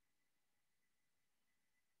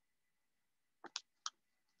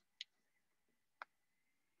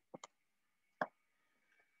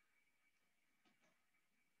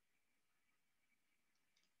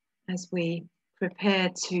 As we prepare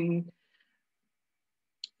to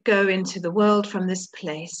go into the world from this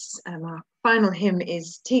place, our final hymn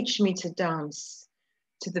is Teach Me to Dance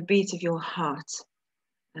to the Beat of Your Heart.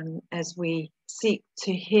 as we seek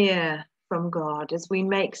to hear from God, as we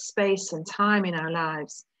make space and time in our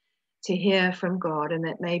lives to hear from God, and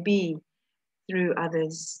that may be through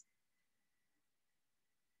others.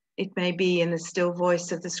 It may be in the still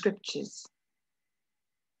voice of the scriptures.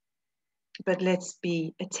 But let's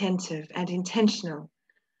be attentive and intentional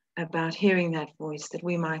about hearing that voice, that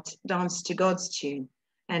we might dance to God's tune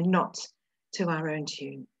and not to our own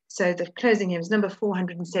tune. So the closing hymn is number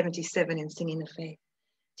 477 in Singing of Faith.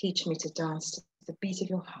 Teach me to dance to the beat of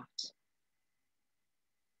your heart.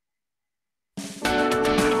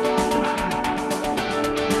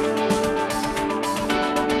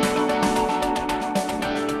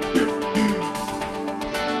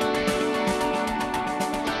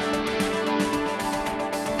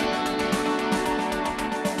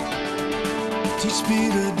 Teach me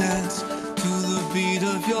to dance to the beat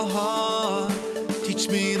of your heart. Teach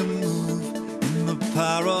me to move in the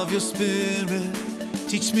power of your spirit.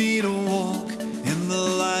 Teach me to walk in the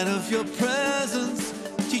light of your presence.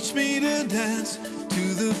 Teach me to dance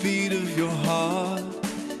to the beat of your heart.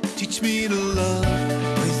 Teach me to love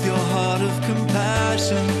with your heart of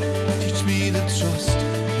compassion. Teach me to trust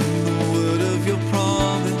in the word of your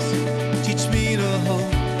promise. Teach me to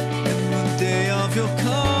hope in the day of your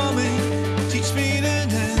coming. Teach me to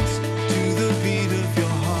dance to the beat of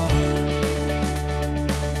your heart.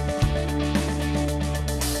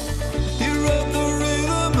 You wrote the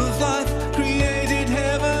rhythm of life, created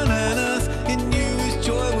heaven and earth. In you is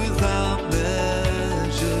joy without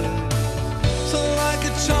measure. So like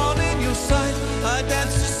a child in your sight, I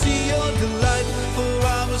dance to see your delight. For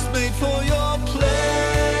I was made for your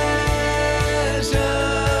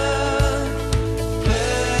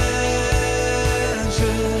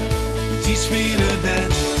Teach me to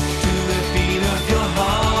dance to the beat of your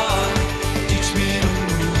heart. Teach me to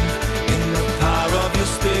move in the power of your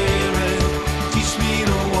spirit. Teach me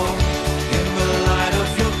to walk in the light of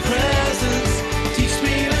your presence. Teach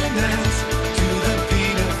me to dance to the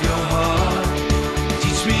beat of your heart.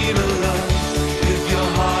 Teach me to love with your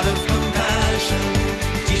heart of compassion.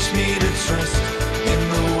 Teach me to trust in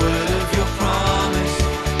the word of your promise.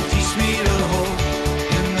 Teach me to hope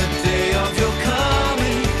in the day of your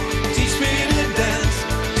coming. Teach me to dance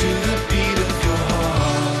to the beat of your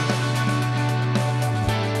heart.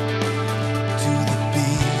 To the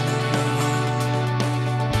beat of your heart.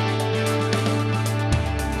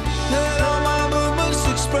 Let all my movements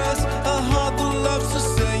express a heart that loves to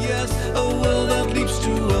say yes, a will that leaps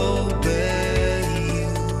to obey you.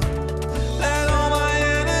 Let all my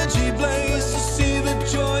energy blaze to see the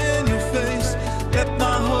joy in your face. Let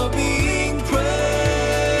my whole being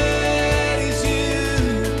praise you.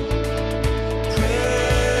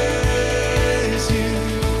 Praise you.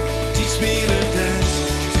 Teach me to dance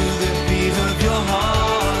to the beat of your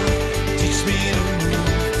heart. Teach me to move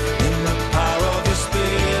in the power of your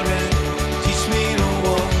spirit. Teach me to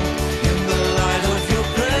walk in the light of your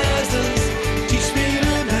presence. Teach me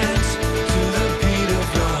to dance to the beat of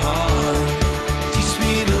your heart. Teach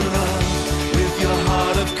me to love with your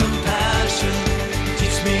heart of compassion.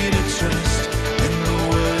 Teach me to trust in the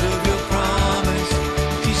word of your promise.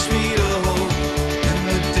 Teach me to hope in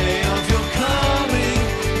the day of your coming.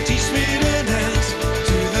 Teach me to dance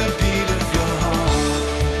to the beat of your heart.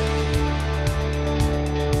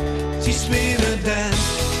 Teach me to dance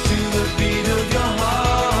to the beat of your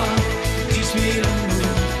heart. Teach me to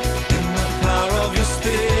move in the power of your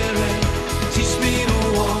spirit. Teach me to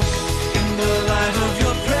walk in the light of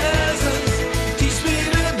your presence. Teach me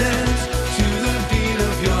to dance to the beat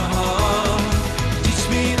of your heart. Teach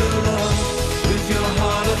me to love with your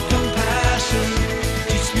heart of compassion.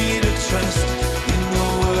 Teach me to trust in the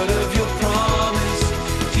word of your promise.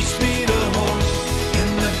 Teach me to hope in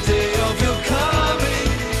the day of your coming.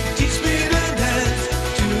 Teach me to dance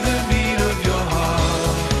to the beat of your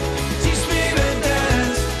heart. Teach me to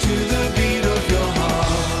dance to the beat of your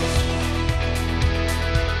heart.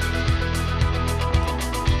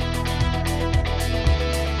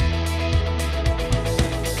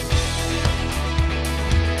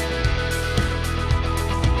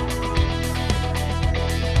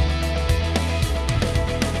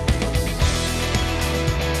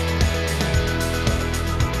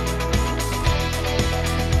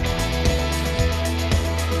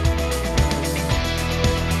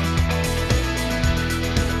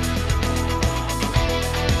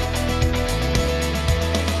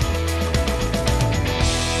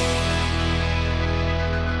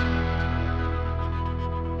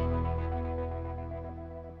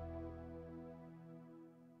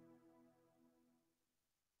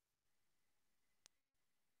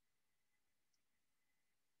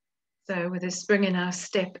 So with a spring in our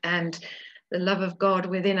step and the love of God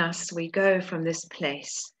within us, we go from this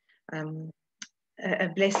place. A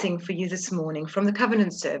blessing for you this morning from the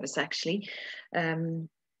covenant service, actually.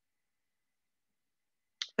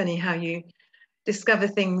 Funny how you discover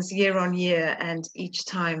things year on year, and each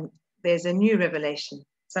time there's a new revelation,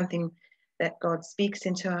 something that God speaks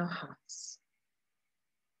into our hearts.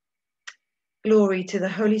 Glory to the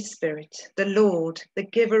Holy Spirit, the Lord, the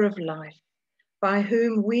giver of life, by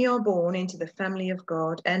whom we are born into the family of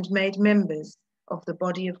God and made members of the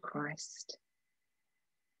body of Christ,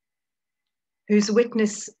 whose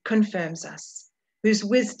witness confirms us, whose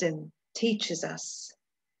wisdom teaches us,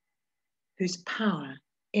 whose power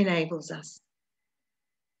enables us,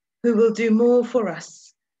 who will do more for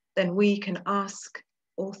us than we can ask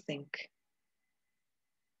or think.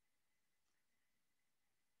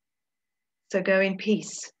 So go in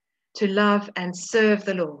peace to love and serve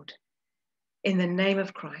the Lord. In the name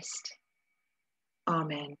of Christ.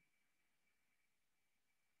 Amen.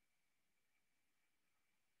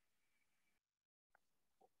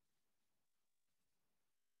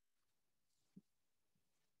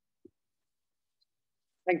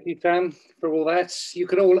 Thank you, Sam, for all that. You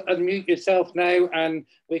can all unmute yourself now and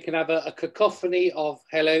we can have a cacophony of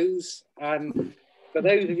hellos. And for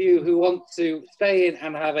those of you who want to stay in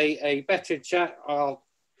and have a better chat, I'll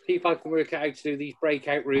see if I can work out how to do these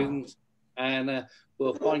breakout rooms, and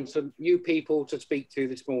we'll find some new people to speak to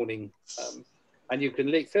this morning. And you can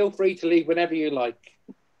feel free to leave whenever you like.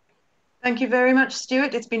 Thank you very much,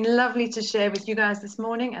 Stuart. It's been lovely to share with you guys this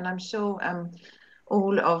morning, and I'm sure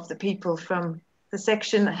all of the people from the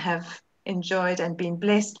section have enjoyed and been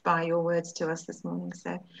blessed by your words to us this morning.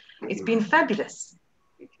 So it's been fabulous.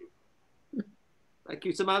 Thank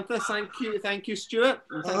you, Samantha. Thank you, Stuart.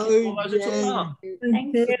 And thank you all those who took part.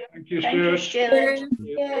 Thank you. Thank you, Thank you, Stuart. Stuart.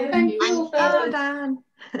 Thank you. Well done.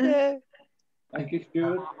 Thank you,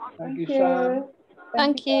 Stuart. Thank you, Sam.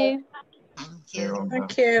 Thank you.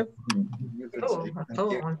 Thank you. Oh,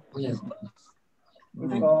 hold on.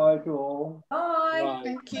 Goodbye to all. Bye.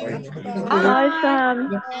 Thank you. Bye, Sam.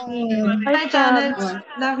 Bye, Janet.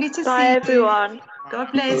 Lovely to Bye, see you. everyone. God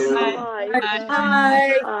bless. Bye.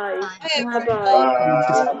 Bye. Bye. Bye-bye.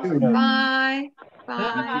 Bye.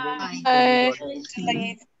 Bye. Bye.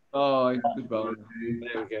 Bye. Goodbye.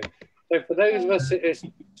 There we go. So for those of us that are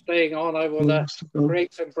staying on, I will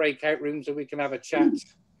create some breakout rooms so we can have a chat.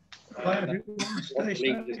 If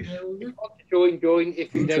you want to join.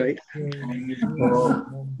 If you don't.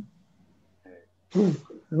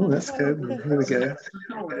 Oh, that's good. Here we go.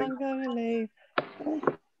 I'm going to leave.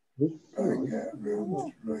 Breakout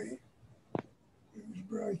rooms, right? It was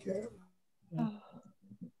breakout.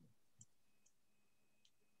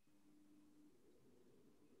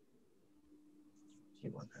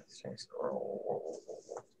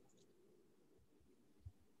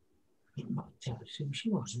 She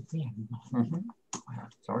wasn't there.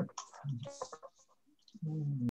 Sorry.